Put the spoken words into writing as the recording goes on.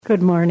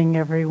Good morning,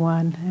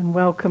 everyone, and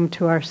welcome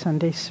to our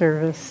Sunday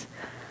service.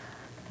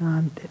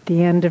 At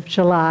the end of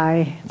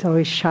July, it's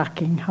always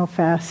shocking how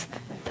fast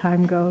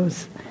time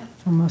goes.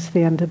 It's almost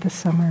the end of the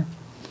summer.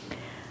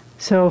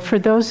 So for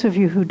those of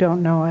you who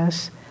don't know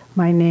us,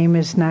 my name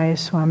is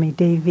Nayaswami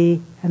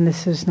Devi, and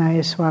this is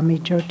Nayaswami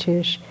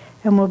Jyotish,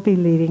 and we'll be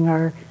leading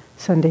our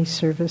Sunday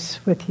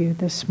service with you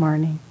this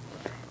morning.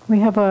 We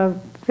have a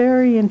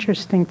very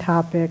interesting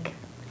topic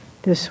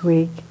this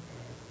week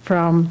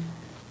from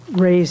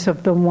Rays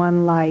of the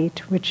One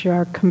Light, which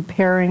are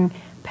comparing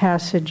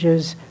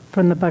passages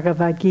from the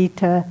Bhagavad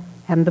Gita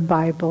and the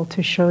Bible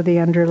to show the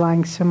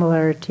underlying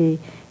similarity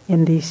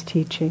in these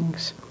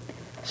teachings.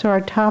 So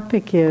our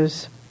topic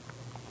is,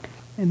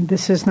 and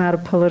this is not a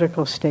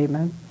political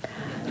statement,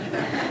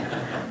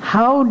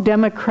 how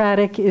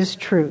democratic is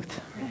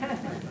truth?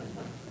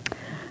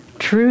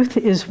 Truth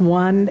is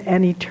one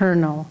and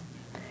eternal.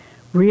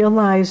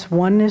 Realize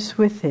oneness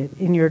with it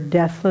in your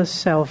deathless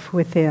self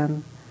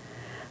within.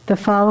 The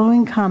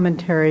following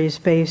commentary is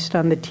based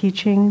on the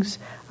teachings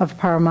of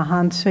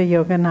Paramahansa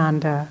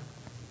Yogananda.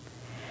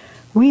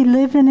 We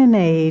live in an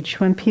age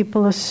when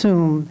people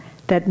assume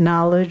that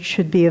knowledge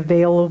should be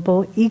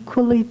available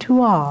equally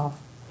to all.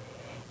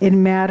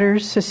 In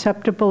matters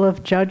susceptible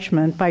of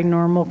judgment by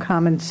normal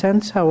common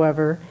sense,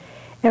 however,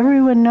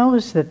 everyone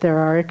knows that there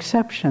are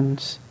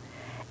exceptions.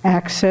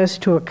 Access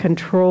to a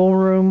control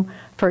room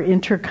for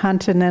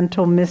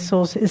intercontinental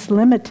missiles is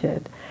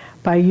limited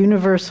by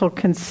universal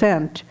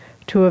consent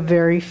to a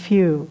very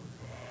few.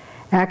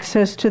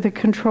 Access to the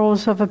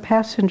controls of a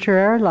passenger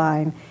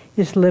airline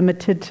is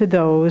limited to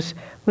those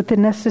with the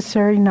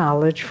necessary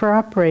knowledge for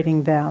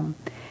operating them,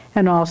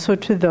 and also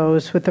to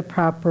those with the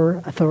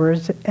proper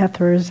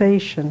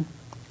authorization.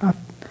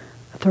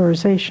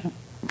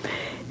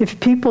 If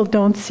people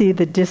don't see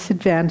the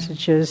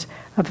disadvantages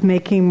of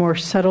making more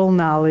subtle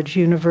knowledge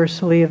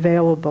universally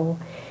available,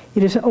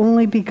 it is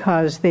only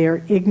because they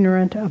are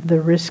ignorant of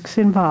the risks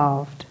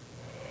involved.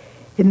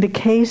 In the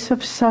case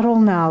of subtle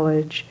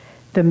knowledge,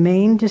 the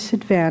main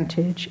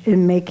disadvantage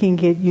in making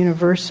it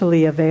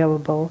universally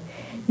available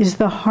is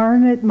the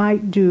harm it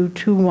might do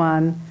to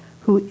one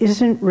who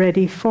isn't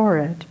ready for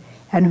it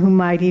and who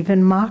might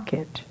even mock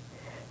it.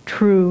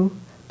 True,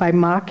 by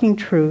mocking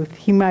truth,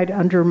 he might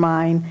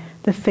undermine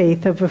the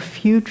faith of a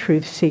few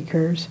truth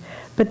seekers,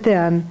 but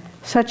then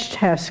such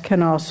tests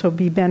can also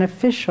be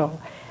beneficial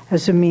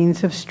as a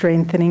means of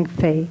strengthening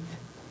faith.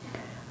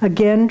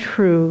 Again,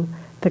 true,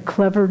 the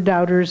clever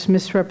doubter's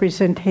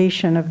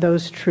misrepresentation of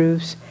those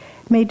truths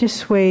may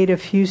dissuade a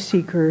few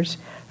seekers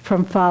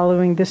from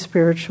following the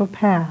spiritual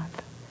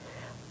path.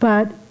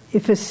 But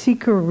if a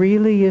seeker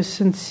really is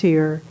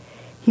sincere,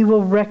 he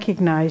will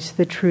recognize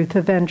the truth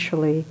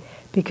eventually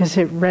because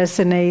it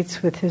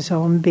resonates with his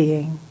own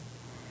being.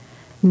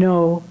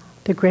 No,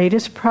 the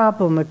greatest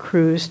problem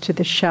accrues to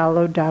the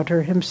shallow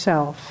doubter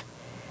himself.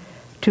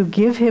 To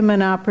give him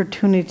an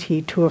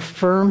opportunity to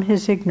affirm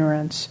his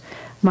ignorance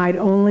might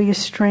only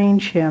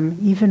estrange him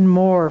even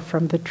more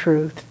from the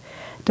truth,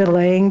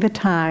 delaying the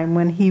time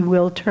when he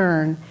will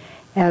turn,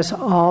 as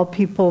all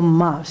people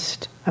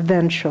must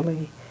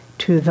eventually,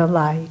 to the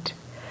light.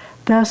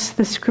 Thus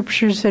the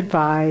scriptures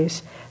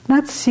advise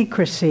not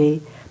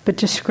secrecy, but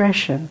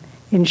discretion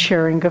in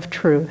sharing of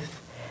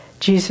truth.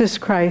 Jesus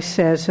Christ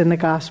says in the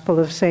Gospel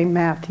of St.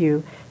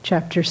 Matthew,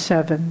 chapter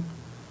 7,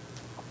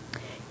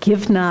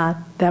 "Give not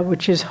that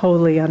which is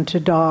holy unto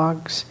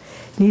dogs,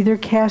 neither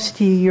cast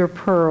ye your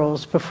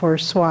pearls before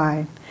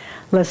swine,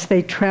 lest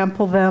they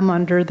trample them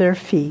under their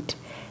feet,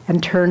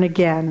 and turn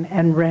again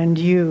and rend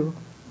you."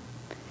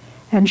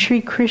 And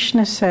Sri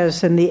Krishna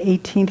says in the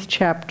 18th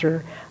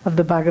chapter of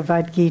the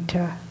Bhagavad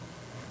Gita,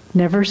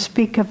 "Never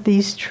speak of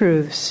these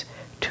truths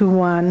to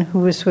one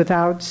who is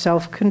without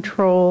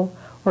self-control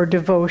or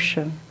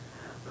devotion,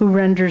 who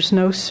renders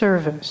no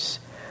service,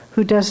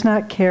 who does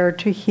not care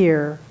to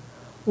hear,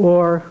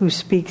 or who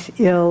speaks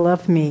ill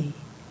of me."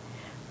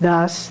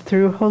 Thus,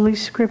 through Holy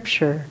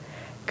Scripture,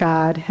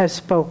 God has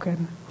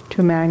spoken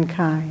to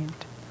mankind.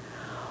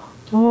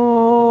 Om,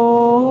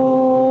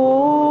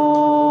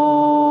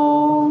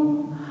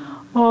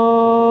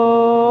 Om,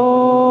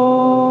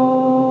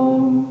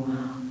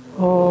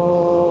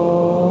 Om.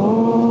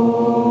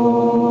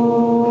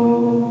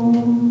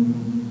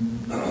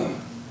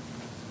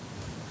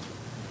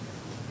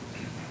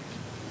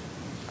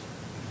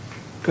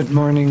 Good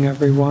morning,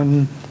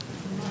 everyone.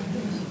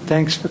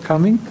 Thanks for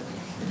coming.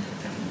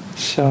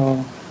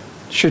 So,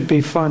 it should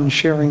be fun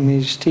sharing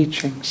these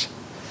teachings.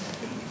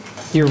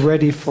 You're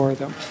ready for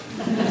them.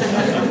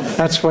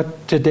 That's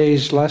what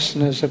today's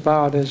lesson is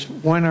about, is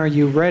when are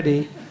you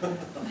ready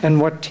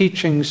and what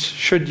teachings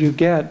should you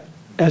get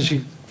as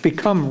you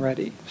become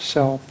ready.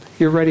 So,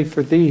 you're ready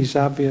for these,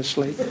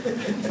 obviously.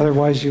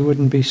 Otherwise, you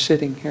wouldn't be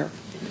sitting here.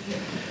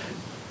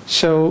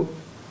 So,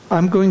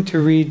 I'm going to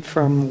read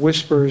from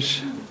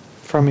Whispers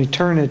from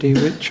Eternity,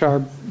 which are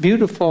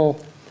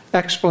beautiful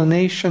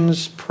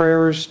explanations,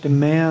 prayers,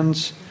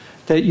 demands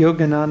that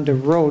Yogananda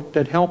wrote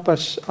that help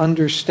us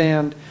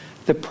understand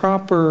the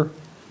proper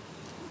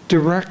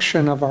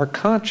direction of our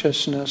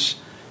consciousness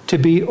to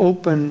be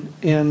open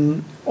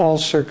in all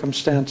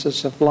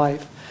circumstances of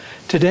life.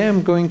 Today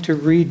I'm going to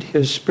read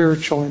his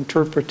spiritual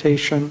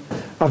interpretation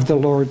of the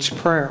Lord's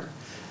Prayer.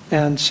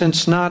 And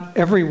since not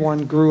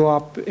everyone grew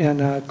up in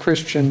a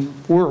Christian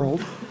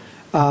world,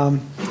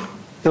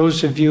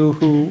 those of you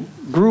who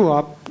grew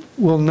up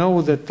will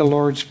know that the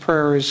Lord's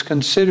Prayer is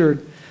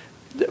considered,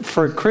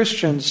 for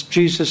Christians,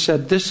 Jesus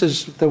said this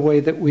is the way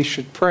that we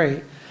should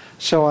pray.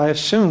 So I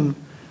assume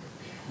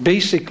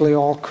basically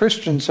all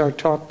Christians are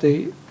taught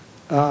the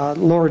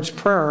Lord's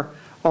Prayer,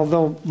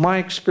 although my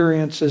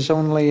experience is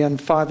only in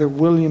Father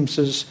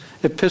Williams's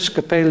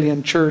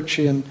Episcopalian Church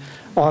in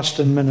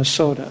Austin,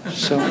 Minnesota.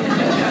 So,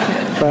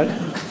 but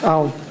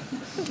I'll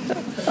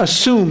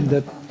assume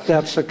that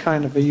that's a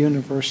kind of a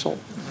universal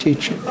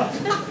teaching.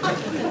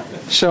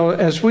 So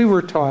as we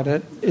were taught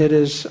it, it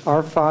is,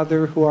 Our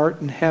Father who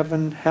art in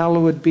heaven,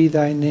 hallowed be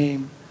thy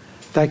name.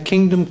 Thy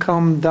kingdom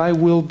come, thy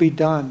will be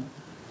done,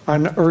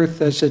 on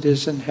earth as it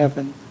is in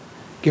heaven.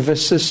 Give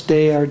us this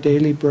day our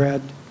daily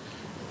bread,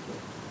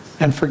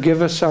 and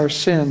forgive us our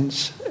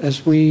sins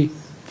as we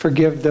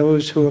forgive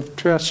those who have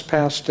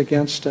trespassed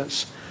against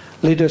us.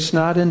 Lead us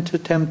not into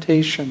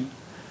temptation,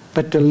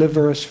 but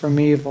deliver us from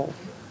evil.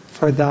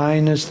 For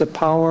thine is the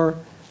power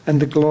and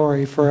the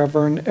glory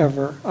forever and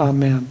ever.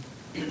 Amen.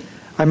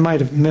 I might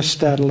have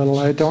missed that a little.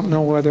 I don't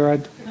know whether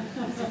I'd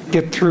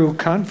get through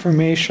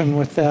confirmation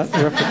with that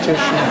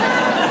repetition.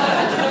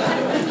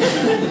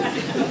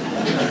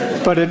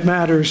 But it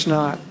matters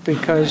not,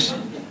 because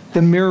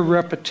the mere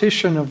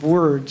repetition of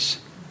words,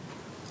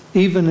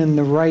 even in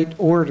the right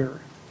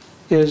order,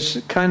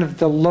 is kind of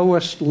the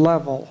lowest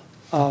level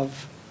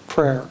of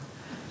prayer.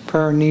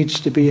 Prayer needs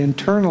to be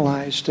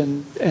internalized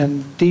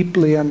and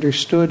deeply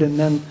understood, and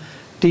then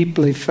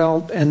deeply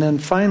felt, and then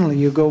finally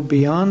you go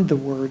beyond the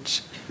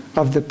words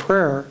of the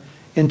prayer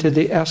into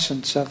the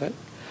essence of it.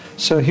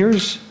 So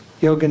here's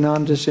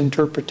Yogananda's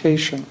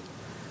interpretation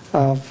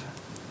of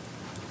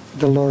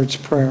the Lord's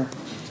Prayer.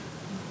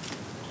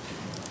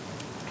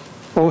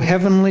 O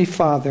Heavenly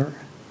Father,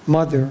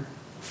 Mother,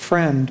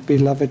 Friend,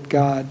 beloved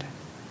God,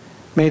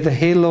 may the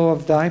halo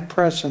of thy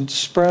presence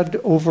spread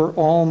over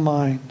all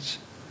minds.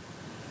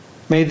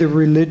 May the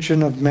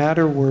religion of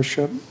matter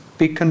worship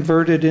be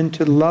converted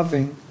into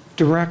loving,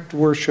 direct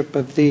worship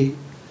of thee.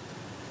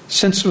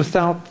 Since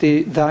without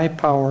thy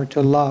power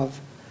to love,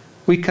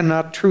 we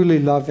cannot truly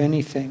love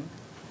anything.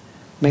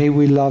 May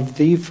we love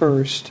thee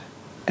first,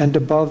 and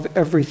above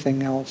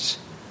everything else.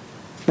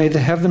 May the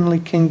heavenly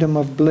kingdom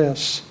of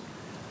bliss,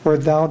 where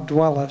thou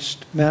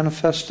dwellest,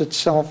 manifest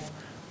itself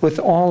with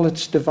all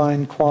its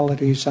divine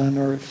qualities on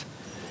earth.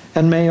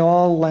 And may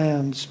all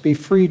lands be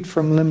freed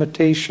from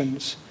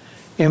limitations,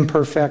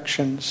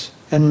 imperfections,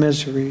 and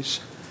miseries.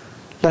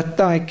 Let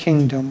thy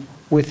kingdom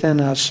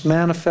within us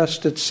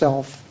manifest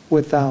itself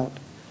without.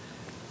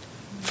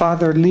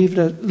 Father, leave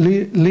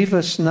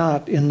us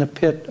not in the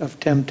pit of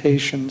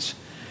temptations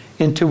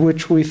into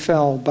which we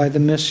fell by the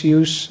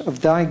misuse of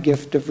thy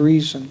gift of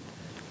reason.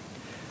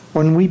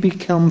 When we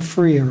become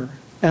freer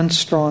and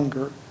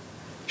stronger,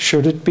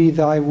 should it be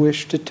thy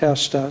wish to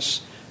test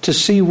us, to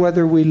see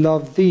whether we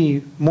love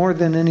thee more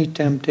than any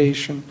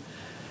temptation,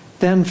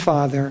 then,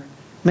 Father,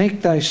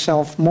 make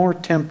thyself more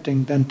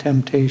tempting than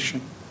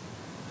temptation.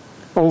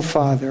 O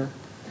Father,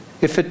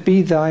 if it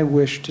be thy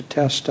wish to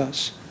test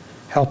us,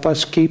 help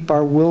us keep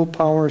our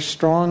willpower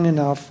strong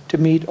enough to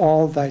meet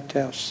all thy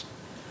tests.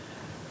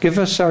 Give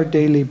us our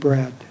daily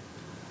bread,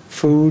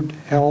 food,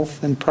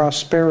 health, and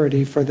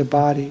prosperity for the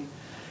body,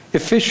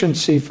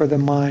 efficiency for the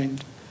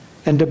mind,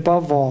 and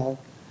above all,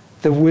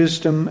 the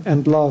wisdom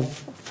and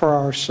love for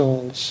our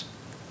souls.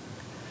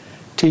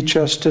 Teach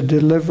us to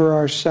deliver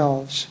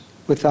ourselves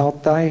with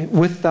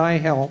thy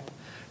help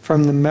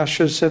from the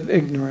meshes of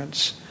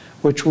ignorance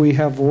which we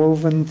have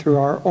woven through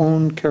our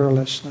own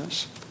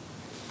carelessness.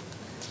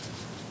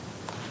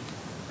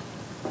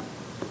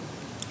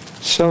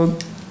 So,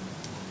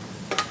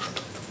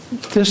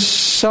 this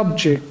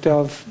subject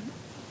of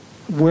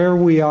where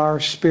we are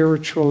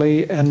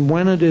spiritually and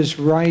when it is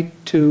right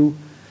to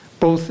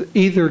both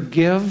either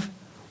give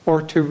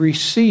or to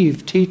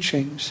receive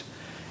teachings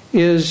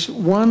is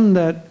one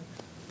that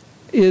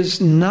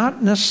is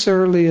not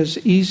necessarily as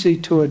easy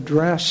to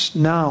address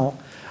now.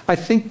 I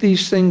think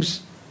these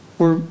things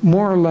were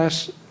more or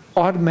less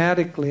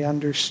automatically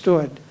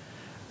understood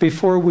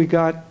before we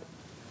got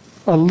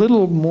a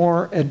little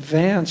more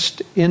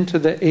advanced into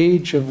the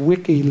age of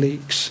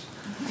WikiLeaks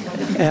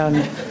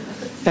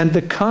and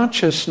the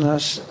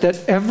consciousness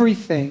that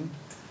everything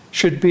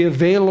should be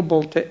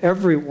available to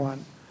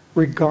everyone,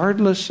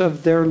 regardless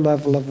of their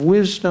level of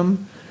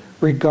wisdom,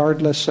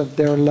 regardless of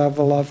their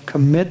level of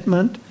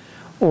commitment,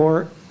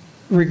 or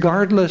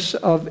regardless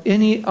of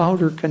any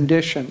outer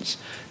conditions,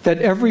 that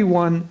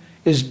everyone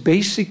is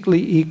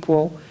basically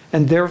equal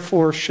and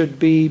therefore should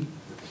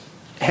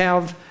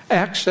have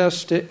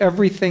access to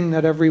everything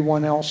that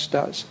everyone else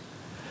does.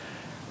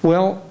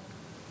 Well,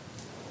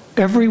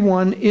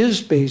 everyone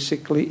is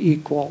basically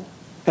equal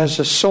as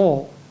a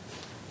soul,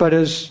 but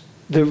as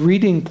the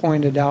reading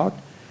pointed out,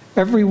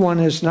 Everyone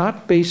is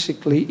not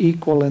basically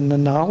equal in the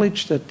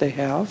knowledge that they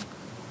have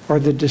or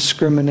the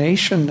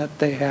discrimination that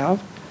they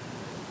have.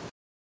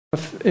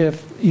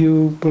 If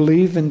you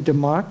believe in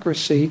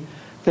democracy,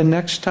 the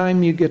next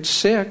time you get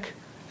sick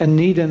and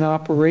need an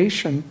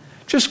operation,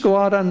 just go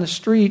out on the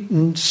street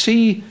and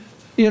see,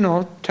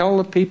 tell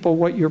the people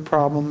what your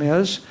problem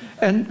is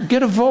and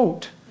get a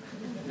vote.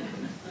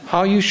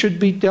 How you should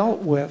be dealt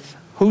with,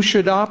 who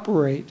should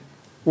operate,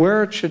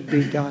 where it should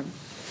be done.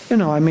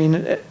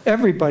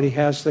 Everybody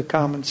has the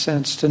common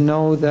sense to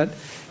know that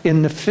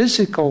in the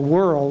physical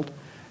world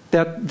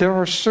that there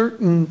are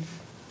certain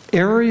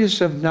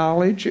areas of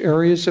knowledge,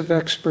 areas of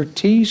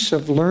expertise,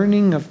 of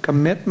learning, of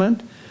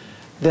commitment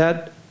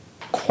that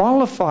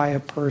qualify a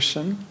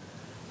person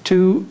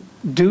to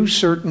do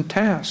certain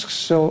tasks.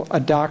 So a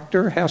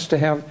doctor has to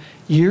have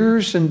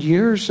years and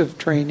years of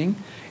training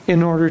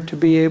in order to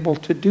be able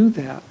to do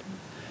that.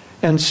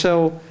 And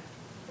so,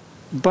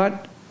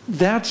 but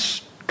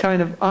that's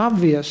kind of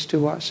obvious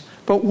to us.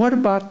 But what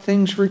about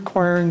things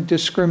requiring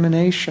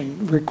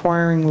discrimination,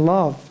 requiring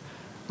love,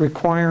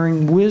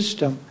 requiring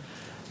wisdom?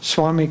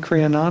 Swami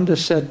Kriyananda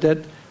said that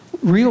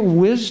real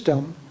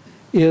wisdom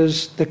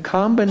is the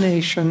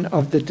combination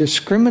of the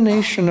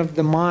discrimination of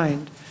the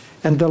mind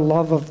and the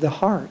love of the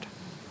heart.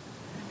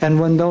 And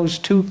when those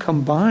two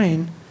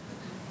combine,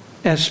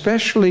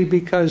 especially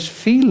because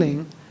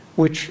feeling,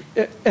 which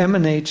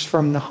emanates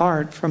from the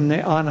heart, from the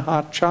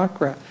Anahat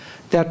chakra,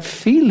 that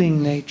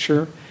feeling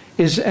nature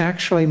is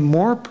actually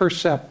more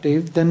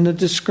perceptive than the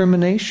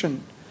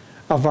discrimination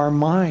of our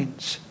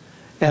minds.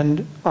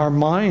 And our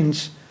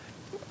minds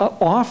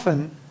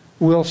often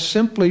will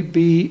simply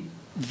be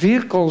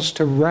vehicles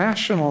to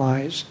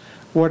rationalize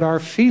what our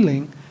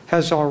feeling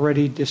has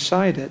already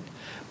decided.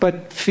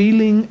 But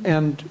feeling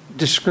and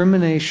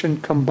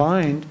discrimination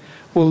combined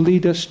will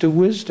lead us to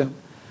wisdom.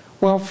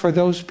 Well, for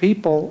those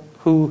people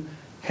who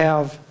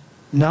have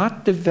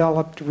not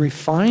developed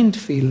refined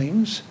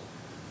feelings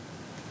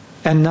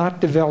and not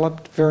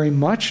developed very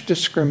much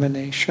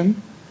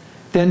discrimination,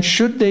 then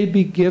should they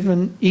be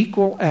given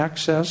equal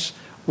access,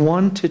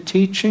 one, to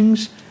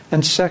teachings,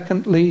 and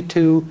secondly,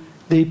 to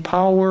the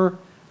power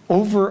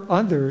over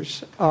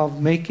others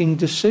of making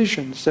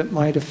decisions that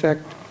might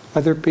affect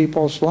other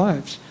people's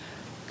lives?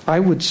 I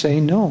would say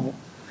no.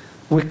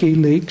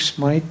 WikiLeaks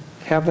might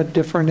have a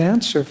different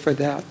answer for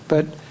that,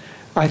 but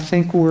I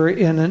think we're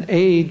in an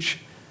age,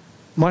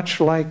 much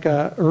like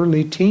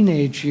early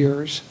teenage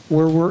years,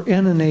 where we're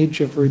in an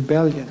age of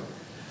rebellion.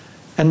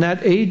 And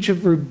that age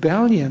of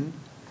rebellion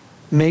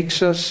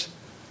makes us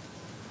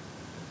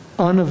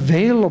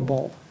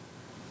unavailable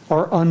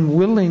or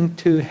unwilling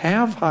to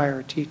have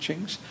higher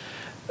teachings.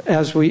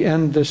 As we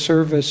end the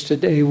service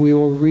today, we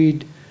will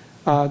read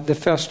the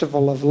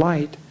Festival of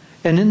Light.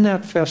 And in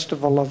that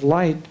Festival of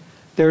Light,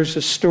 there's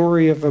a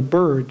story of a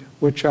bird,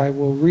 which I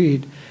will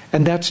read.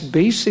 And that's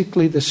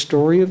basically the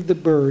story of the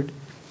bird,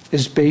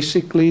 is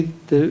basically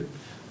the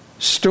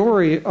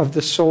story of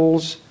the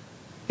soul's.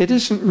 It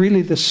isn't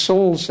really the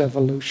soul's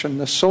evolution.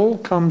 The soul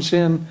comes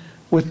in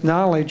with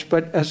knowledge,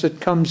 but as it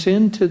comes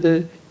into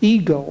the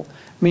ego,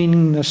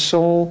 meaning the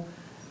soul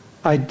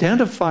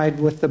identified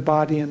with the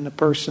body and the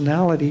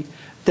personality,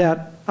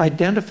 that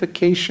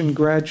identification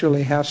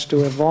gradually has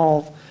to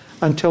evolve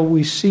until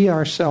we see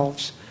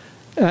ourselves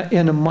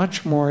in a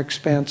much more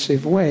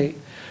expansive way.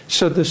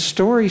 So the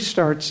story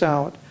starts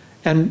out,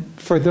 and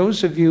for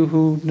those of you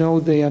who know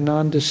the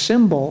Ananda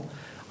symbol,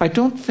 I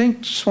don't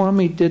think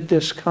Swami did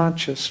this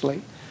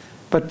consciously,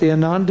 but the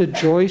Ananda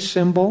joy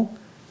symbol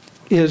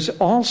is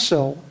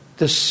also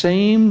the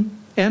same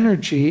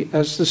energy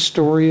as the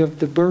story of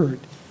the bird.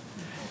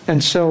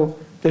 And so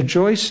the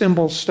joy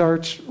symbol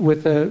starts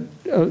with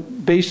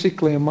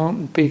basically a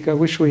mountain peak. I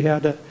wish we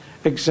had an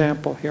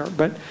example here,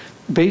 but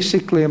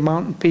basically a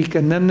mountain peak,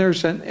 and then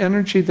there's an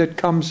energy that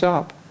comes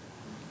up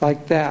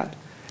like that.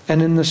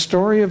 And in the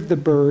story of the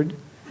bird,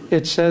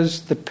 it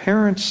says the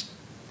parents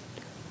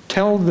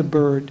tell the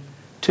bird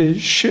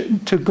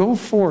to go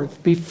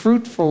forth, be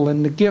fruitful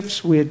in the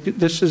gifts we had.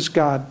 This is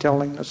God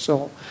telling the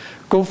soul.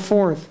 Go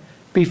forth,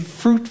 be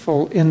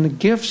fruitful in the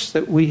gifts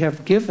that we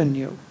have given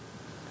you.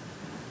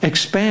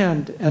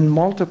 Expand and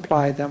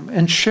multiply them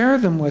and share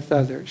them with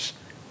others,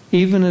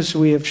 even as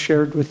we have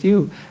shared with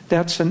you.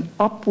 That's an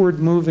upward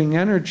moving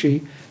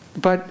energy,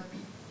 but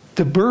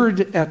the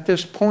bird at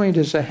this point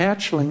is a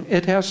hatchling.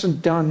 It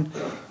hasn't done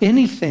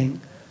anything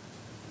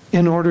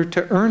in order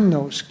to earn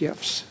those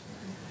gifts.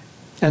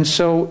 And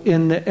so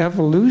in the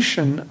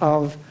evolution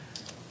of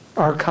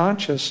our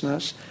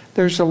consciousness,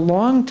 there's a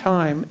long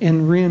time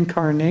in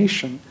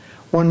reincarnation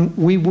when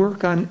we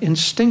work on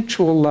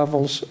instinctual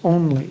levels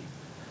only.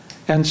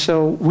 And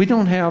so we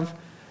don't have...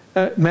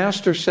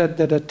 Master said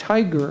that a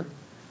tiger,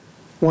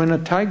 when a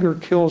tiger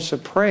kills a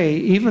prey,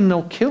 even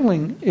though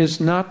killing is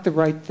not the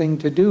right thing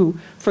to do,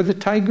 for the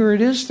tiger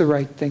it is the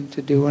right thing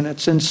to do, and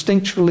it's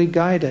instinctually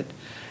guided.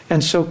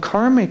 And so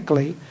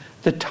karmically,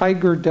 the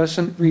tiger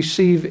doesn't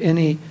receive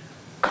any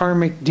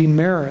karmic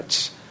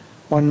demerits,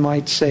 one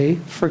might say,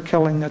 for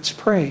killing its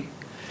prey.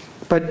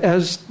 But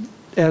as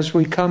as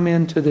we come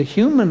into the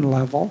human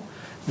level,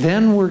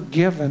 then we're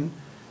given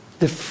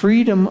the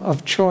freedom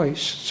of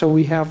choice. So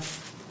we have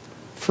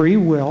free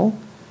will,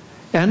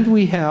 and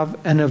we have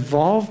an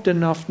evolved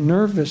enough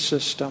nervous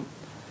system.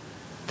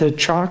 The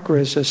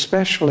chakras,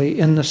 especially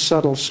in the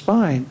subtle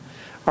spine,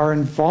 are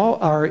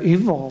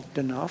evolved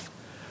enough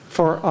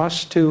for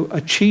us to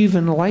achieve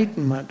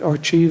enlightenment or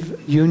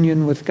achieve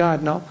union with God.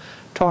 And I'll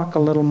talk a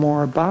little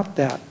more about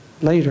that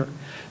later.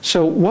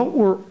 So what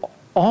we're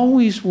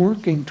always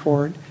working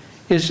toward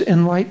is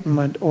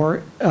enlightenment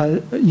or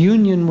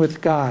union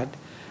with God,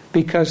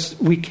 because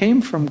we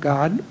came from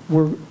God.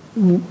 We're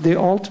the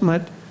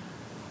ultimate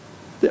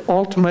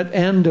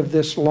end of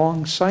this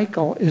long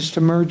cycle is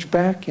to merge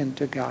back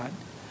into God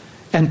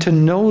and to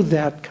know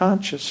that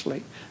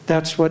consciously.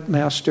 That's what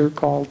Master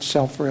called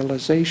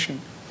self-realization.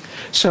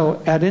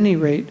 So at any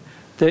rate,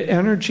 the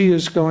energy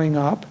is going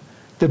up,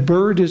 the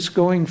bird is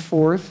going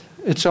forth,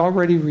 it's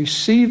already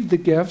received the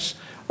gifts,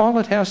 all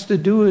it has to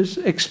do is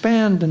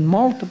expand and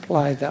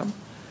multiply them.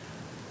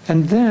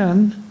 And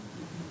then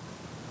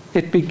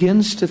it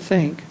begins to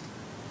think,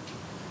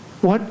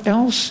 what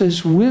else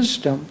is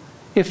wisdom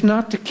if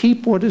not to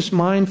keep what is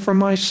mine for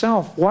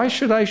myself? Why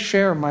should I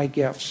share my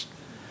gifts?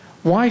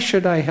 Why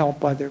should I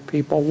help other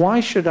people? Why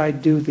should I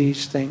do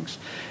these things?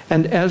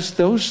 And as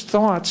those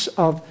thoughts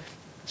of,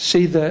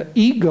 see, the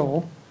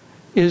ego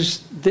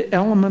is the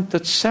element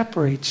that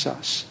separates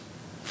us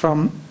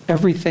from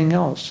everything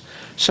else.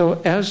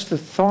 So as the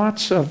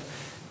thoughts of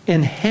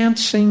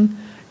enhancing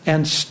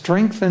and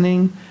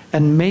strengthening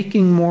and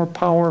making more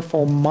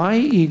powerful my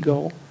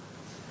ego,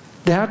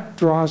 that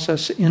draws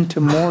us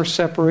into more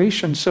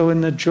separation. So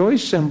in the joy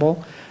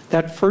symbol,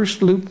 that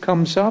first loop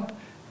comes up,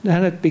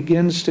 then it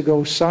begins to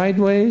go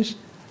sideways,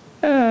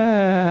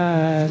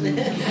 and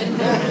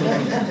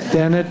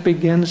then it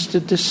begins to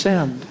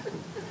descend.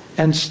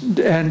 And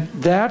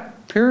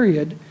that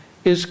period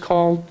is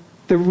called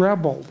the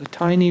rebel. The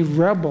tiny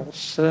rebel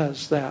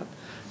says that.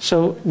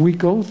 So we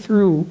go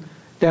through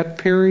that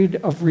period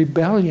of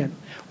rebellion.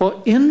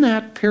 Well, in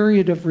that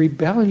period of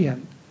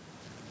rebellion,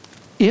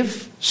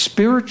 if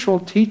spiritual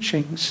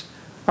teachings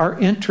are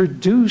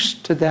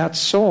introduced to that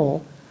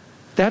soul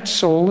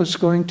is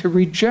going to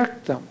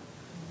reject them.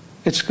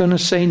 It's going to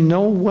say,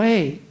 no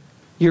way,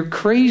 you're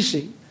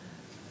crazy.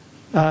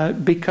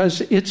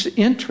 Because it's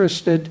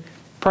interested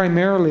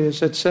primarily,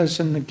 as it says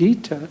in the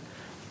Gita,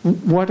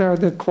 what are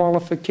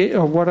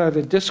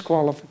the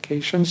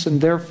disqualifications,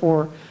 and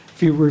therefore,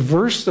 if you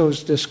reverse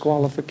those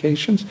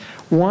disqualifications,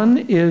 one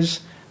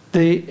is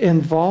the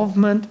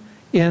involvement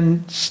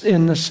in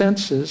the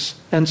senses.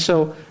 And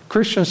so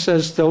Krishna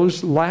says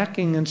those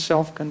lacking in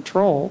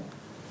self-control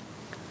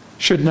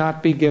should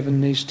not be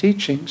given these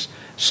teachings.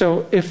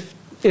 So if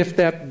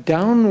that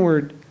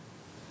downward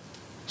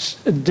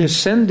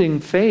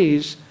descending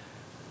phase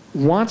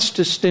wants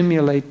to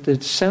stimulate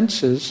the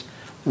senses,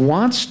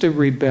 wants to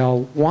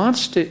rebel,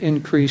 wants to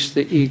increase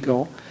the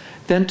ego,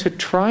 then to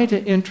try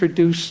to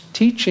introduce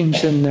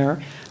teachings in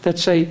there that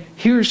say,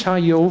 here's how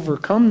you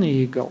overcome the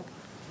ego,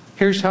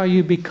 here's how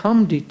you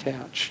become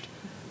detached,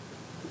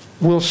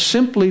 will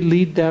simply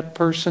lead that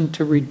person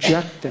to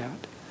reject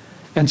that.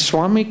 And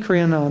Swami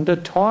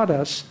Kriyananda taught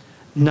us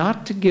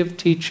not to give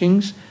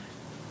teachings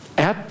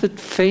at the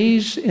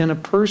phase in a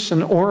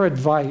person or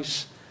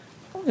advice.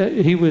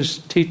 He was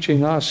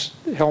teaching us,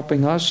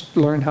 helping us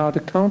learn how to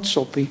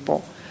counsel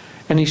people.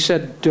 And he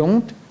said,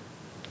 don't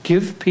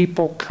give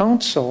people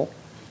counsel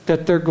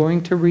that they're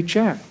going to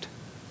reject.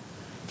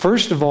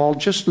 First of all,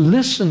 just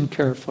listen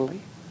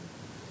carefully.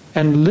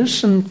 And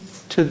listen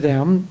to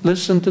them,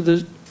 listen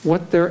to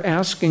what they're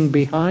asking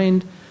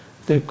behind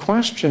the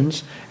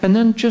questions, and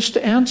then just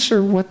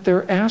answer what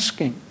they're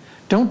asking.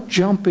 Don't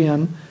jump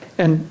in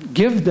and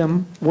give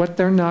them what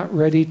they're not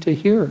ready to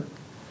hear.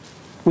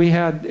 We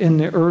had, in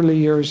the early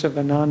years of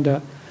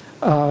Ananda,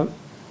 a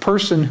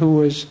person who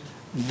was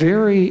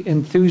very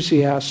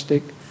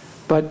enthusiastic,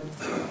 but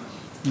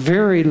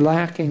very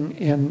lacking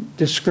in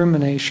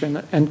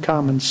discrimination and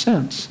common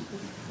sense.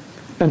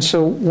 And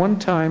so one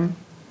time,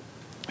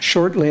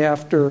 shortly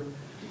after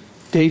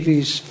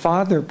Devi's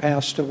father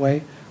passed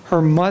away,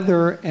 her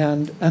mother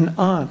and an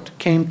aunt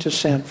came to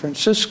San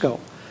Francisco.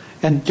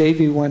 And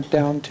Devi went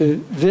down to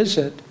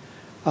visit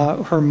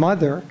her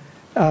mother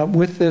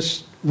with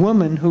this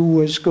woman who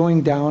was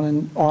going down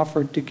and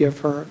offered to give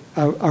her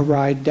a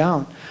ride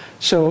down.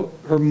 So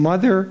her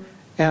mother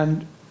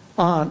and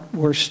aunt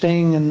were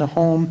staying in the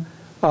home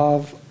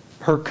of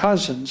her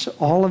cousins,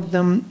 all of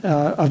them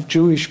of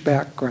Jewish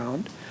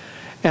background.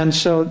 And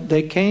so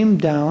they came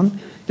down.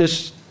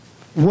 This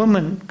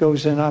woman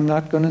goes in. I'm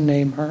not going to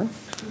name her.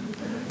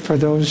 For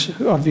those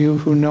of you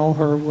who know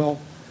her will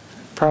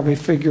probably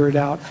figure it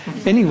out.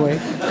 Anyway,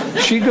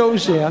 she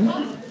goes in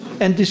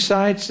and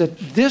decides that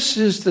this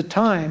is the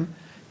time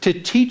to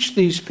teach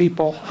these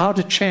people how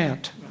to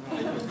chant.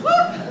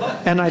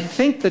 And I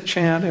think the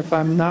chant, if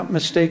I'm not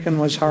mistaken,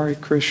 was Hare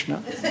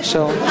Krishna.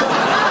 So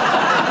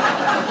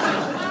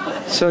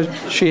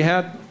she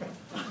had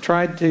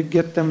tried to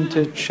get them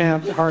to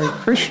chant Hare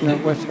Krishna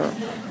with her.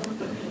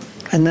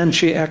 And then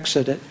she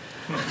exited.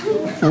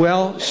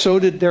 Well, so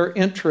did their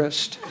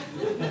interest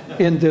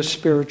in this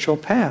spiritual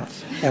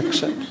path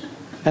exit.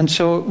 And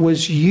so it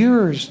was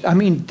years,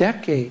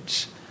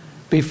 decades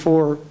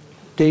before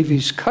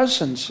Devi's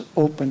cousins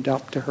opened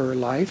up to her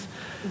life,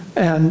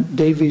 and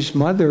Devi's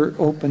mother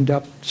opened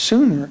up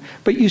sooner.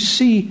 But you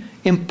see,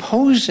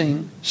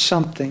 imposing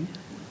something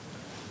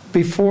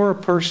before a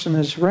person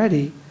is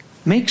ready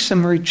makes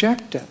them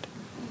reject it.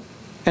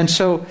 And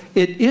so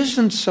it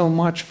isn't so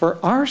much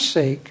for our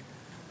sake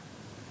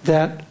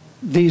that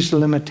these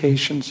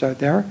limitations are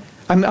there.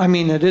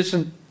 It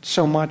isn't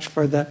so much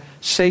for the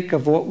sake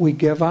of what we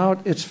give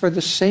out. It's for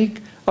the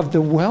sake of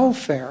the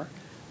welfare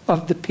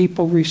of the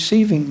people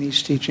receiving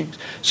these teachings.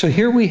 So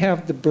here we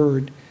have the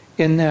bird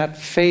in that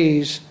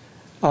phase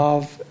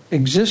of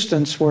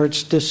existence where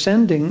it's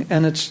descending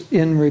and it's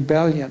in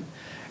rebellion.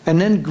 And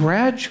then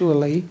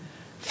gradually,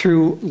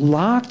 through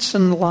lots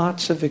and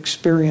lots of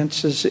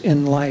experiences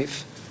in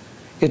life,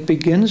 it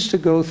begins to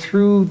go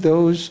through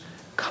those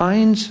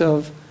kinds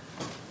of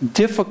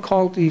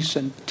difficulties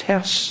and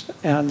tests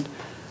and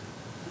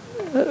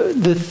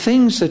the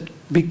things that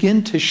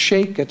begin to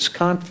shake its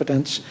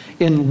confidence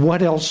in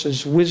what else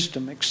is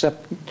wisdom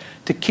except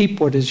to keep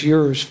what is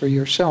yours for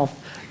yourself.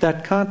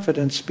 That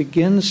confidence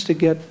begins to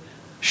get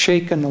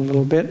shaken a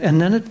little bit, and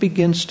then it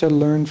begins to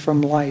learn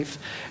from life.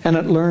 And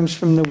it learns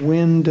from the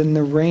wind and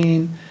the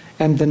rain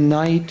and the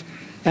night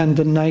and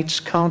the night's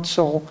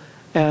counsel,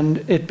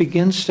 and it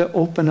begins to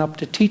open up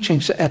to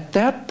teachings. At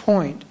that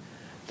point,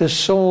 the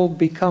soul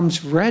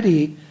becomes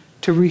ready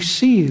to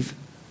receive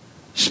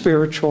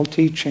spiritual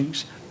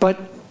teachings, but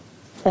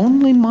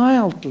only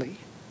mildly.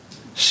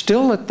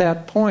 Still at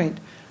that point,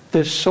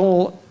 the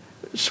soul,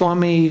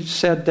 Swami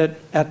said that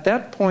at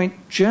that point,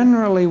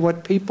 generally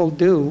what people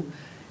do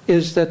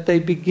is that they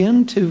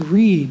begin to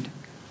read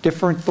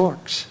different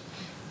books.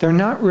 They're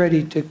not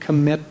ready to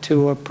commit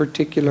to a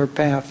particular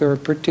path or a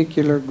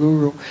particular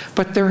guru,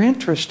 but they're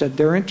interested.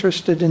 They're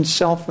interested in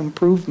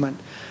self-improvement.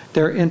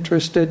 They're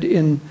interested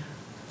in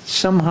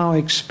somehow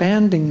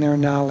expanding their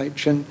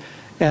knowledge and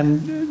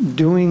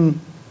doing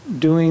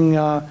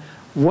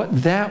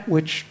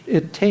which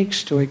it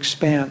takes to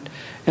expand.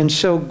 And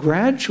so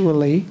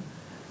gradually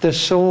the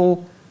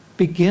soul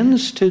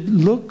begins to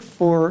look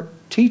for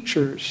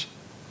teachers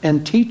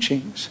and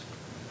teachings.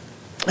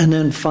 And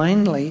then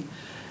finally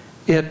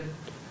it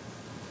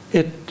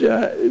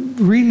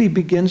really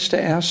begins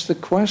to ask the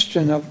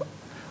question of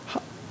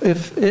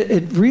if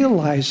it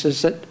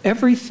realizes that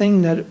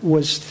everything that it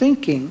was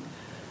thinking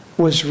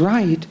was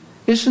right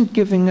isn't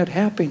giving it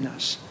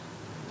happiness.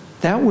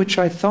 That which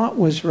I thought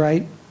was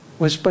right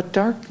was but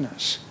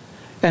darkness.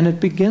 And it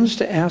begins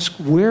to ask,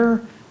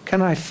 where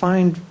can I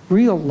find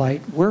real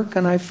light? Where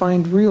can I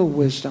find real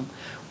wisdom?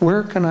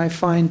 Where can I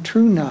find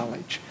true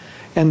knowledge?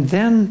 And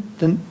then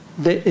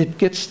it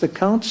gets the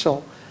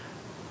counsel,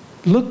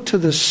 look to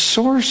the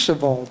source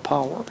of all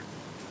power,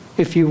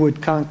 if you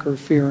would conquer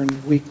fear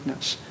and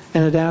weakness.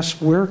 And it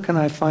asks, where can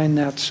I find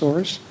that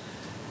source?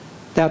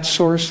 That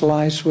source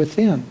lies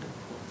within.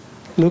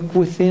 Look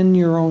within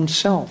your own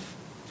self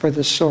for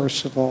the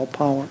source of all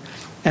power.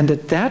 And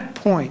at that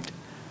point,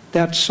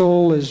 that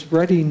soul is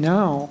ready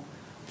now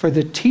for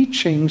the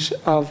teachings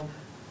of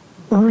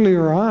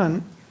earlier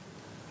on,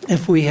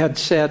 if we had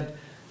said,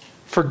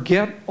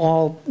 forget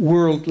all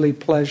worldly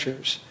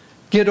pleasures.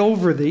 Get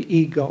over the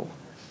ego.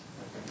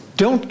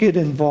 Don't get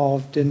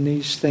involved in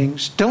these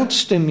things. Don't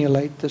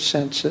stimulate the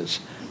senses.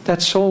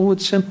 That soul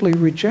would simply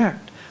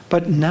reject.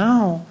 But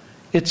now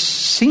it's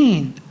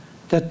seen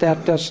that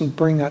that doesn't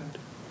bring it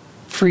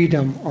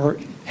freedom or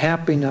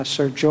happiness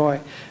or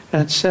joy.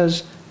 And it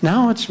says,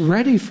 now it's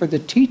ready for the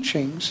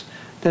teachings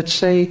that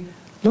say,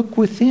 look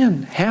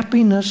within.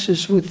 Happiness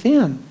is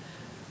within.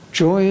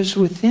 Joy is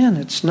within.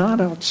 It's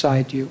not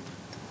outside you.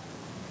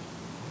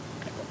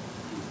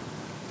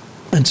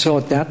 And so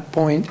at that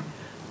point,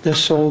 the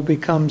soul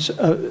becomes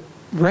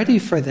ready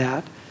for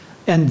that.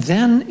 And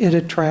then it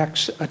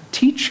attracts a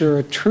teacher,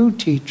 a true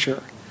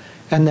teacher.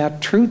 And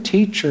that true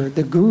teacher,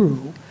 the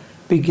guru,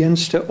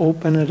 begins to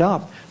open it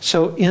up.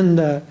 So in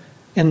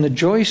the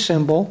joy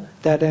symbol,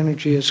 that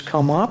energy has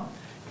come up,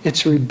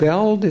 it's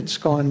rebelled, it's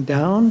gone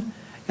down,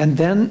 and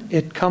then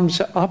it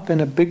comes up in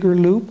a bigger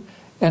loop,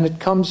 and it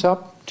comes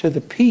up to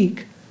the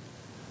peak,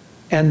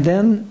 and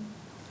then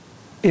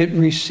it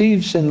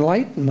receives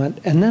enlightenment,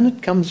 and then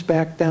it comes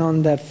back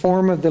down. That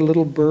form of the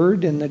little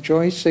bird in the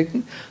joy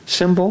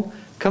symbol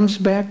comes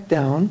back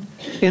down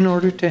in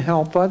order to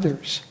help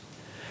others.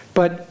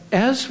 But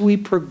as we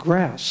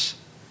progress,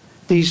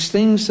 these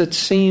things that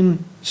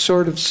seem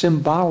sort of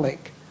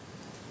symbolic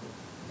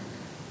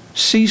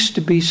cease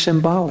to be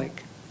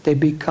symbolic. They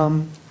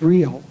become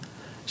real.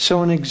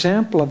 So an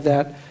example of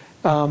that,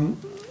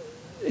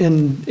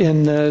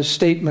 in the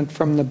statement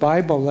from the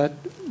Bible that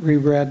we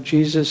read,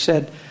 Jesus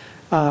said,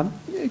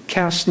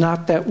 cast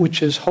not that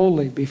which is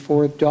holy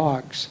before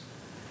dogs.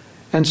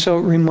 And so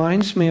it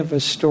reminds me of a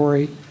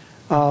story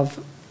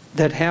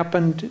that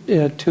happened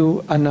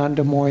to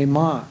Anandamoyi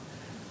Ma.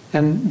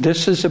 And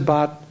this is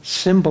about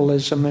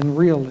symbolism and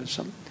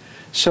realism.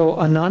 So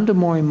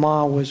Anandamoy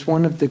Ma was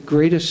one of the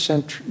greatest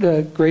saints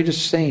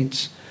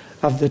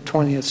of the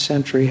 20th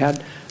century,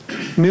 had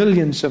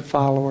millions of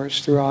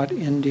followers throughout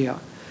India.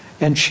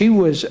 And she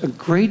was a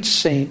great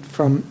saint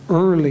from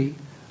early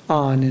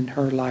on in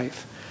her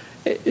life.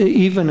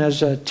 Even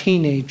as a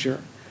teenager,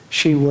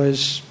 she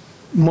was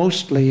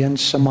mostly in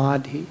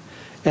samadhi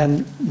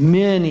and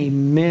many,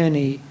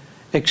 many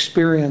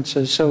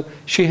experiences. So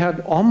she had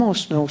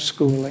almost no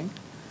schooling.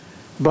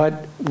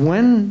 But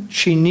when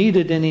she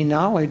needed any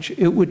knowledge,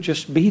 it would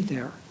just be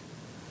there.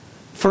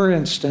 For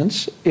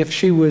instance, if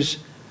she was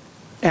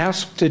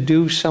asked to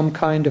do some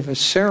kind of a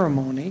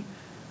ceremony,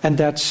 and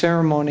that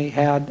ceremony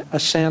had a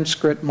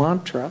Sanskrit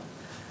mantra,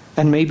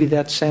 and maybe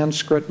that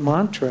Sanskrit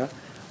mantra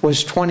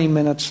was 20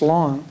 minutes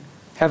long,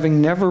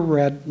 having never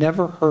read,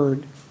 never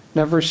heard,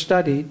 never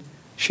studied,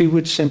 she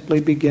would simply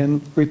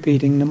begin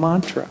repeating the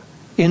mantra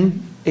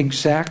in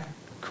exact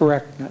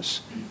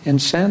correctness in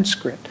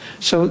Sanskrit.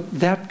 So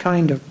that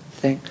kind of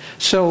thing.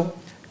 So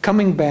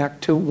coming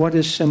back to what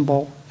is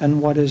symbol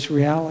and what is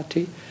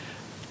reality,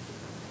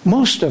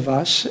 most of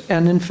us,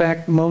 and in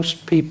fact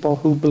most people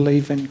who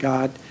believe in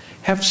God,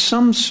 have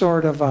some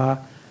sort of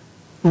a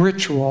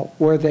ritual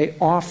where they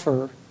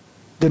offer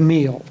the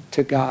meal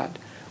to God.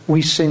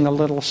 We sing a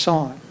little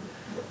song,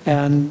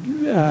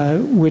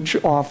 and which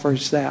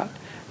offers that,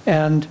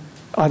 and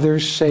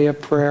others say a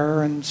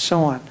prayer, and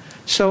so on.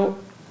 So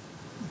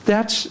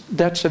that's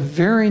a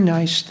very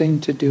nice thing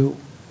to do.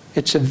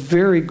 It's a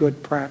very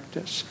good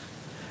practice.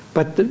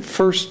 But the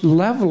first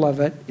level of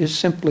it is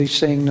simply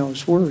saying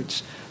those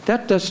words.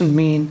 That doesn't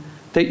mean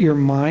that your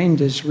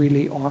mind is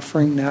really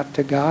offering that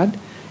to God.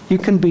 You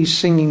can be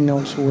singing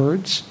those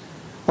words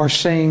or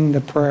saying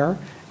the prayer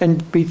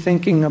and be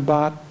thinking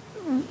about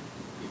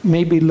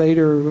maybe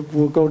later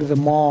we'll go to the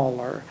mall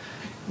or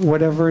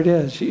whatever it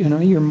is. You know,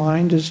 your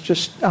mind is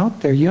just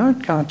out there. You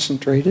aren't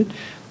concentrated.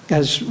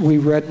 As we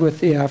read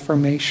with the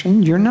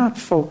affirmation, you're not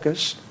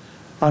focused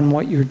on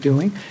what you're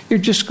doing. You're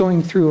just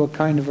going through a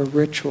kind of a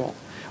ritual.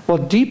 Well,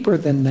 deeper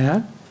than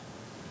that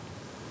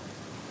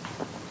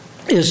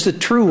is the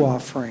true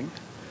offering,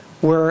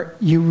 where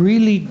you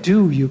really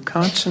do, you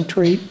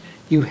concentrate,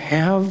 you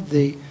have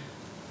the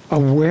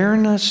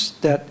awareness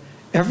that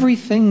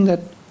everything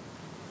that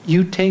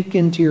you take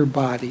into your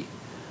body,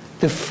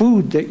 the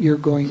food that you're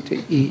going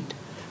to eat,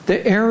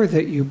 the air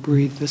that you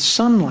breathe, the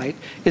sunlight,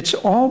 it's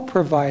all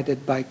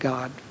provided by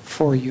God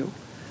for you.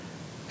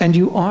 And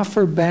you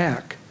offer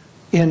back,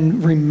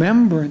 in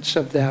remembrance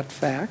of that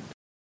fact,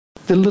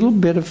 the little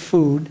bit of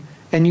food,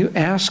 and you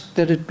ask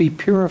that it be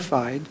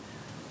purified,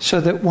 so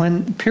that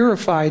when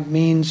purified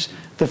means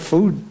the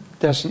food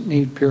doesn't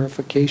need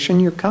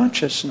purification, your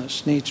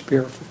consciousness needs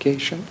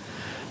purification.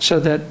 So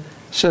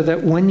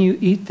that when you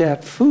eat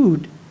that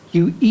food,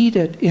 you eat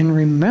it in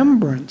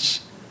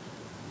remembrance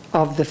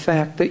of the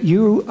fact that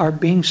you are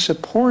being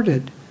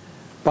supported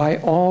by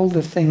all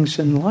the things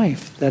in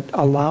life that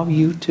allow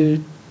you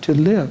to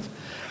live.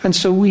 And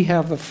so we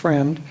have a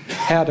friend,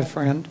 had a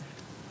friend,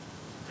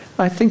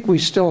 I think we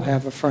still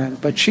have a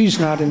friend, but she's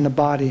not in the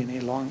body any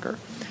longer.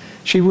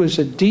 She was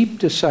a deep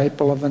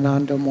disciple of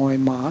Anandamoy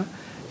Ma,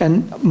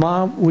 and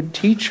Ma would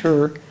teach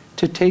her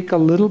to take a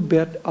little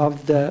bit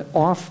of the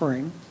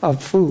offering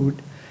of food,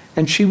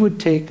 and she would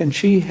take, and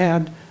she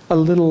had a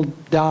little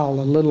doll,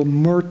 a little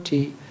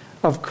murti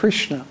of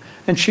Krishna,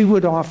 and she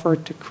would offer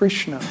it to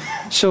Krishna.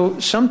 So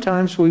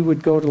sometimes we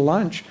would go to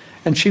lunch,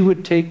 and she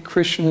would take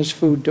Krishna's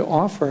food to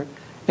offer it,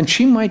 and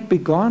she might be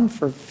gone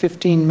for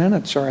 15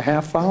 minutes or a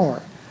half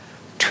hour,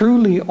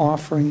 truly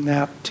offering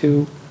that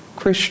to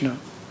Krishna.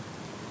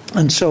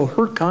 And so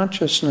her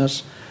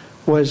consciousness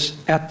was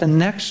at the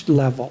next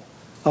level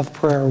of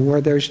prayer,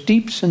 where there's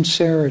deep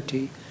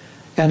sincerity,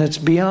 and it's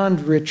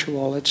beyond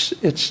ritual.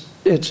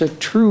 It's a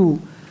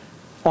true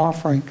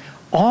offering.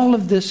 All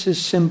of this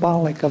is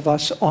symbolic of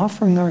us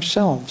offering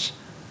ourselves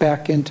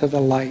back into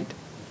the light.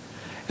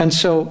 And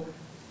so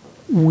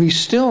we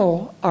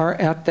still are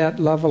at that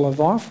level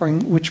of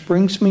offering, which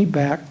brings me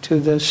back to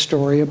the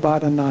story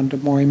about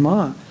Anandamoy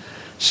Ma.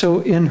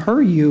 So in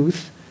her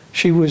youth,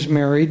 she was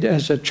married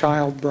as a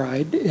child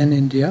bride in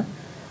India.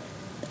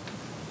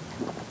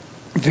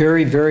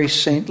 Very, very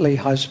saintly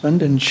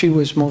husband, and she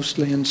was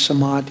mostly in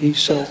samadhi,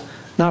 so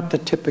not the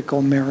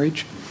typical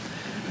marriage.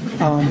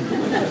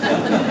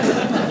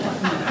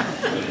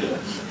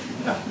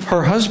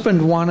 Her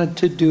husband wanted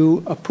to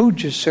do a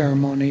puja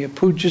ceremony. A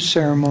puja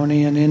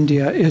ceremony in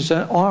India is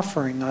an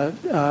offering,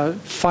 a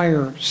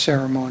fire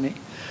ceremony.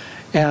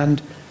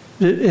 And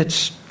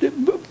it's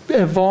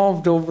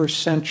evolved over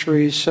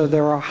centuries, so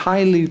there are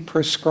highly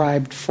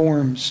prescribed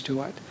forms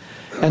to it.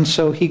 And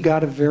so he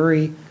got a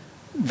very,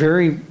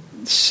 very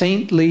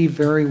saintly,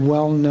 very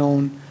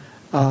well-known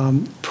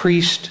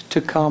priest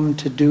to come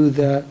to do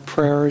the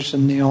prayers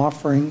and the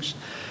offerings.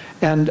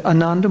 And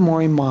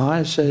Anandamoy Ma,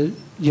 as a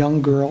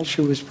young girl,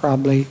 she was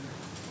probably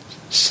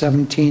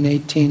 17,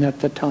 18 at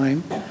the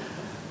time,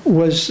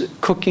 was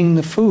cooking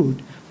the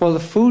food. Well, the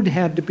food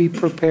had to be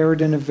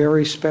prepared in a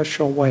very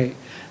special way.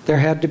 There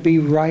had to be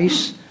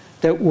rice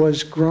that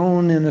was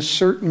grown in a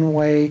certain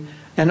way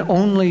and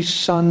only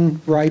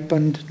sun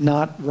ripened,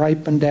 not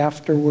ripened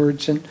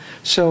afterwards. And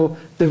so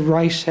the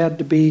rice had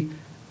to be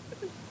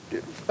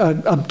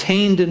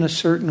obtained in a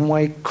certain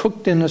way,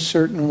 cooked in a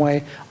certain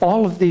way.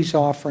 All of these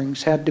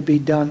offerings had to be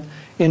done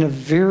in a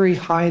very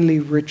highly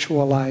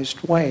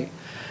ritualized way.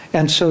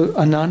 And so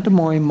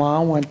Anandamoyi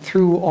Ma went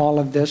through all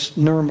of this.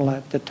 Nirmala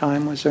at the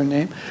time was her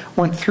name.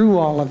 Went through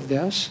all of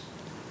this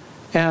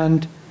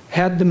and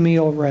had the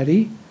meal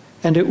ready,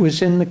 and it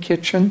was in the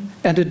kitchen,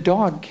 and a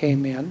dog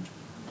came in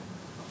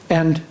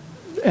and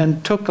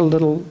took a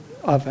little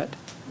of it.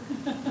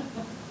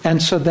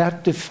 And so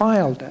that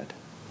defiled it.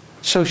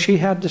 So she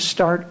had to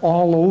start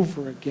all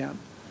over again.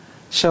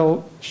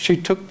 So she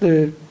took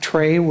the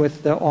tray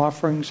with the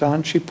offerings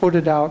on, she put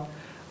it out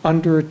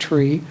under a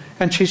tree,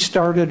 and she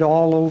started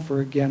all over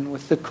again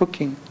with the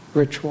cooking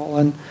ritual.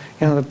 And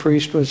the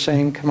priest was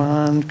saying, come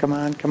on, come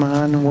on, come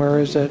on, and where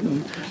is it?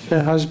 And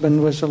the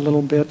husband was a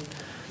little bit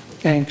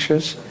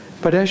anxious.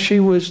 But as she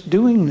was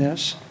doing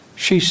this,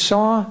 she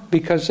saw,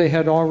 because they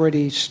had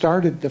already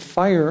started the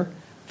fire,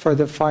 for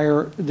the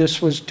fire,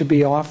 this was to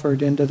be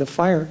offered into the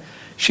fire,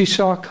 she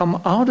saw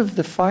come out of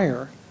the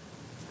fire,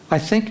 I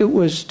think it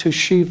was to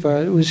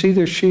Shiva, it was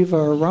either Shiva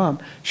or Ram,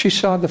 she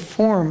saw the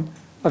form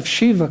of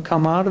Shiva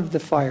come out of the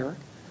fire,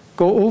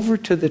 go over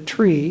to the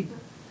tree,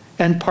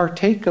 and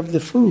partake of the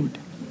food,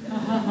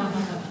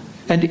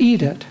 and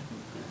eat it,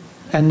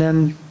 and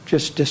then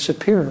just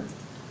disappear.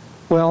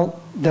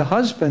 Well, the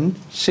husband,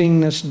 seeing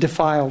this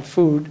defiled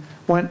food,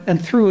 went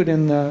and threw it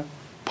in the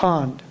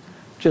pond,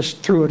 just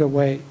threw it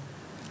away.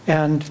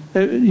 And,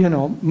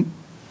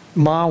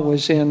 Ma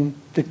was in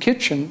the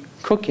kitchen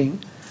cooking.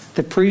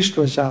 The priest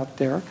was out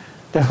there.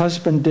 The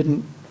husband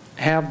didn't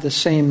have the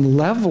same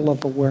level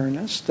of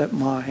awareness that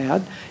Ma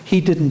had.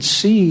 He didn't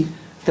see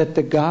that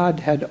the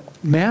God had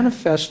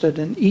manifested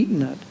and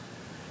eaten it.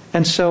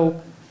 And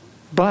so,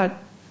 but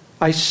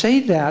I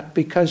say that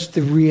because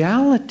the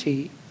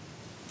reality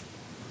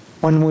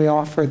when we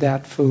offer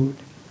that food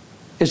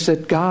is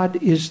that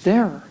God is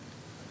there.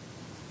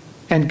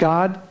 And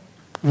God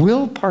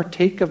will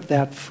partake of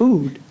that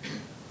food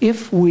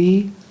if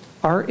we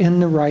are in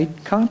the right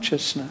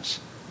consciousness.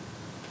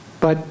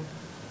 But,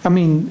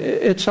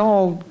 it's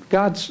all,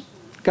 God's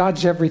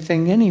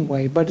everything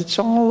anyway, but it's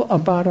all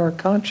about our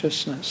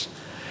consciousness.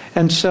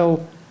 And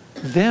so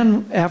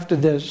then after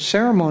the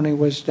ceremony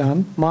was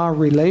done, Ma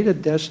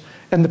related this,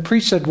 and the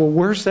priest said, well,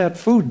 where's that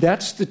food?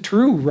 That's the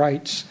true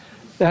rites.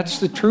 That's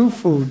the true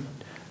food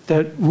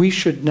that we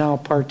should now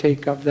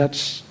partake of.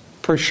 That's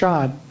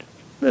prashad,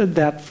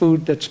 that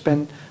food that's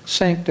been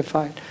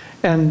sanctified.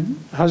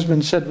 And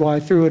husband said, well,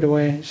 I threw it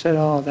away. He said,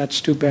 oh,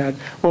 that's too bad.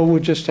 Well,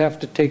 we'll just have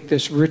to take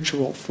this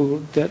ritual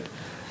food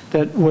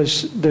that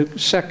was the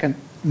second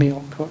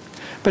meal cooked.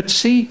 But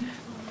see,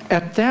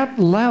 at that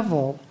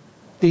level,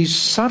 these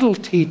subtle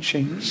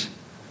teachings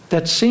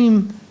that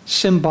seem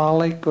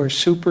symbolic or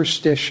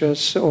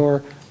superstitious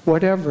or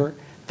whatever,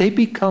 they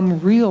become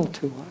real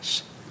to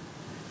us.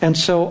 And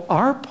so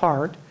our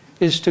part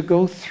is to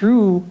go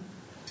through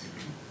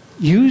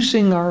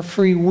using our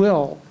free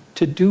will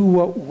to do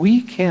what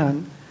we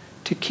can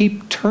to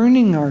keep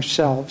turning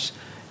ourselves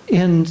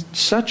in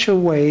such a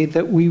way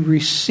that we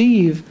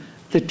receive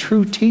the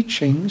true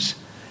teachings,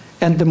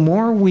 and the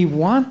more we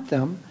want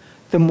them,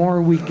 the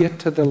more we get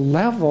to the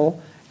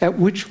level at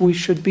which we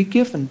should be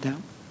given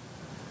them.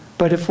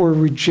 But if we're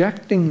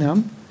rejecting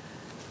them,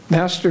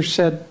 Master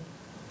said,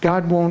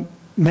 God won't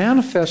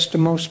manifest to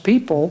most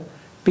people,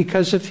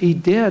 because if he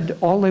did,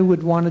 all they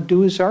would want to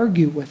do is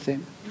argue with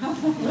him.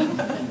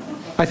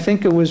 I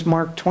think it was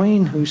Mark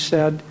Twain who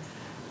said,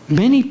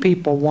 many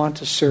people want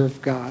to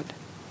serve God,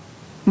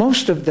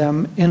 most of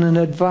them in an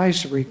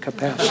advisory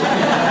capacity.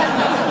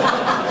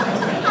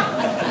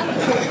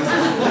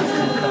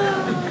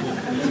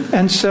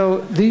 And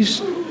so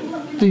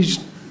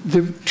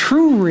the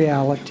true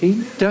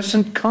reality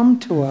doesn't come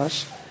to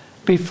us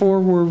before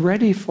we're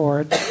ready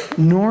for it,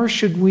 nor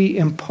should we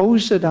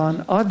impose it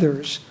on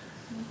others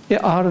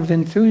out of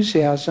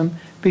enthusiasm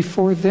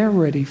before they're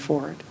ready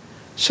for it.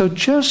 So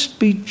just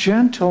be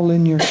gentle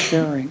in your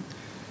sharing.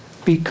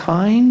 Be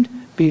kind,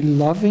 be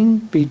loving,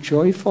 be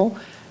joyful.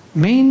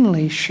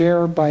 Mainly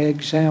share by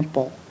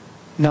example,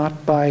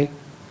 not by,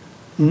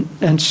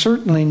 and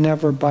certainly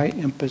never by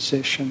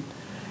imposition.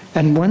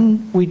 And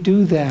when we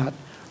do that,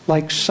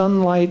 like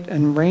sunlight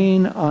and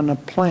rain on a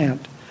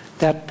plant,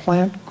 that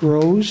plant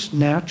grows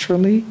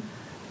naturally.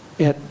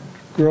 It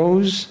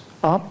grows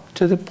up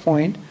to the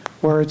point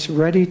where it's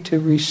ready to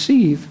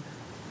receive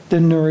the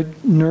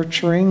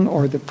nurturing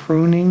or the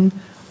pruning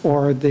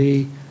or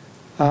the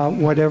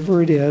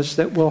whatever it is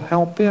that will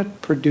help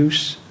it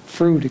produce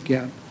fruit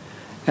again.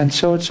 And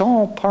so it's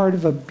all part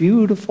of a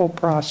beautiful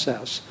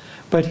process.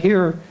 But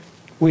here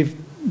we've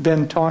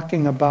been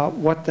talking about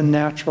what the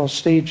natural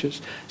stage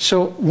is.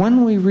 So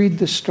when we read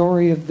the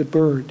story of the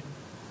bird,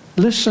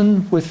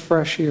 listen with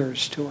fresh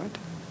ears to it,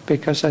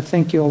 because I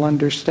think you'll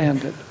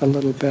understand it a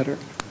little better.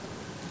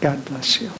 God bless you.